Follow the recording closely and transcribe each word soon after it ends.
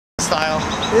style.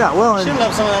 Yeah, well, and shouldn't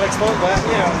have some of that exposed, but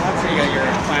you know, I'm sure you got your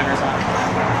planners on.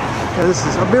 yeah, this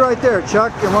is. I'll be right there,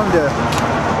 Chuck. I wanted to.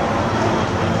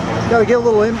 Got to get a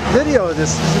little video of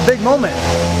this. This is a big moment.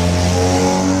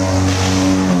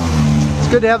 It's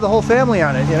good to have the whole family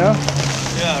on it, you know.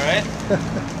 Yeah, right.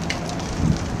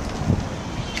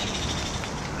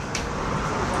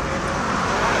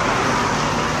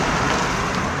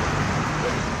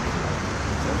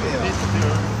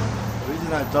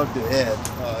 I talked to Ed.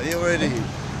 He already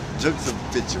took some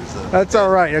pictures of That's all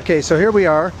right. Okay, so here we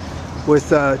are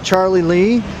with Charlie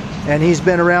Lee, and he's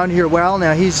been around here a while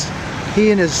now.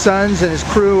 He and his sons and his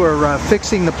crew are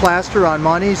fixing the plaster on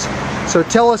Monti's. So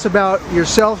tell us about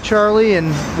yourself, Charlie,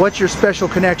 and what's your special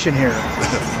connection here?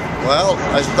 Well,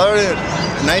 I started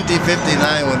in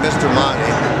 1959 with Mr.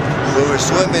 Monti. We were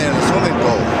swimming in a swimming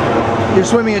pool. You're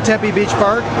swimming at Tempe Beach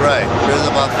Park? Right. There's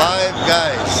about 5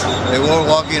 guys. They were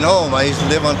walking home. I used to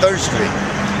live on 3rd Street.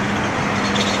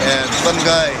 And some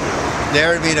guy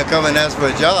dared me to come and ask for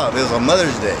a job. It was on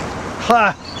Mother's Day.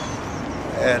 Ha!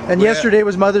 And yesterday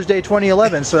was Mother's Day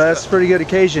 2011, so that's a pretty good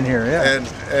occasion here. Yeah.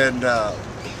 And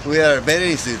we had our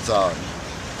bathing suits on.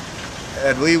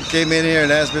 And we came in here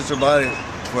and asked Mr. Monti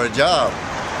for a job.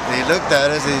 And he looked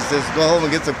at us and he says, go home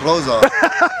and get some clothes on.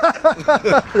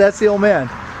 That's the old man.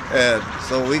 And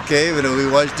so we came and we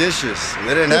washed dishes.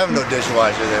 They didn't have no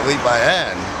dishwasher there. We by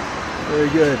hand. Very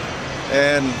good.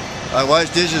 And I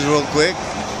washed dishes real quick.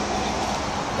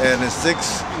 And in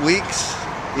 6 weeks,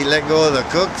 he let go of the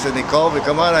cooks and he called me,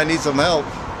 come on, I need some help.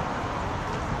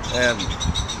 And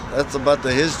that's about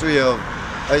the history of,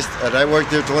 and I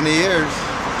worked there 20 years.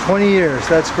 20 years,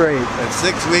 that's great. In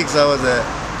 6 weeks,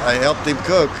 I helped him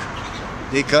cook.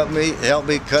 He helped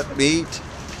me cut meat,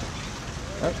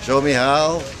 showed me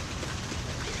how.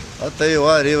 I'll tell you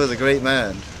what, he was a great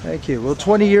man. Thank you. Well,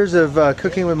 20 years of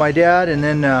cooking with my dad, and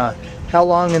then how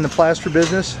long in the plaster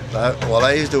business? Well,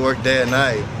 I used to work day and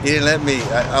night. He didn't let me.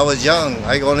 I was young.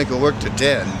 I only could work to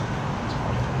 10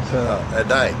 at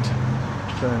night.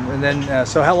 So, and then,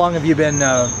 so how long have you been?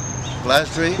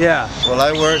 Plastering? Yeah. Well,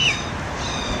 I worked,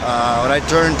 when I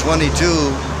turned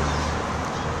 22,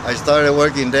 I started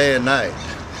working day and night.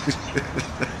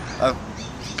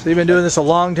 So you've been doing this a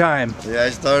long time. Yeah, I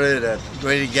started at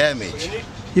Grady Gamage.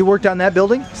 You worked on that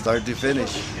building? Start to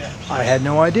finish. I had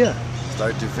no idea.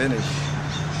 Start to finish.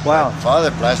 Wow. My father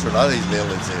plastered a lot of these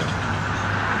buildings here.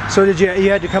 So did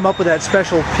you had to come up with that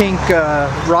special pink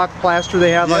rock plaster they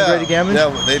have on Grady Gamage?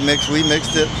 Yeah, we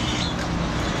mixed it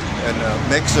in a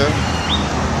mixer,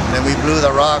 and then we blew the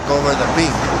rock over the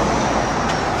pink.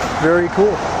 Very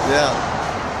cool.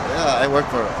 Yeah, I worked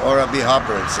for Ora B.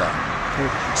 Hopper and Son.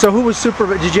 So who was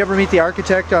did you ever meet the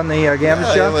architect on the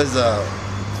Gamage job? It was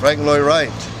Frank Lloyd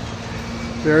Wright.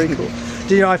 Very cool.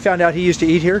 Did you know I found out he used to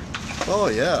eat here? Oh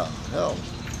yeah, hell,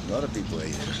 a lot of people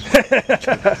ate here.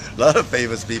 A lot of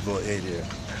famous people ate here.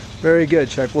 Very good,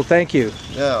 Chuck. Well, thank you.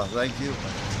 Yeah, thank you.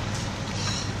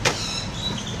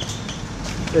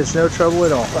 It's no trouble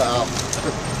at all. Wow.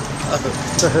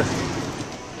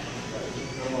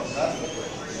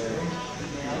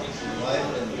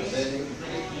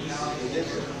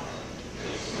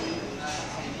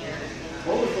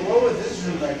 What was this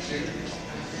room like?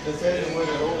 The setting where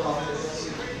the old office.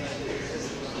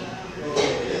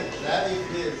 Okay, that is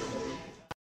this.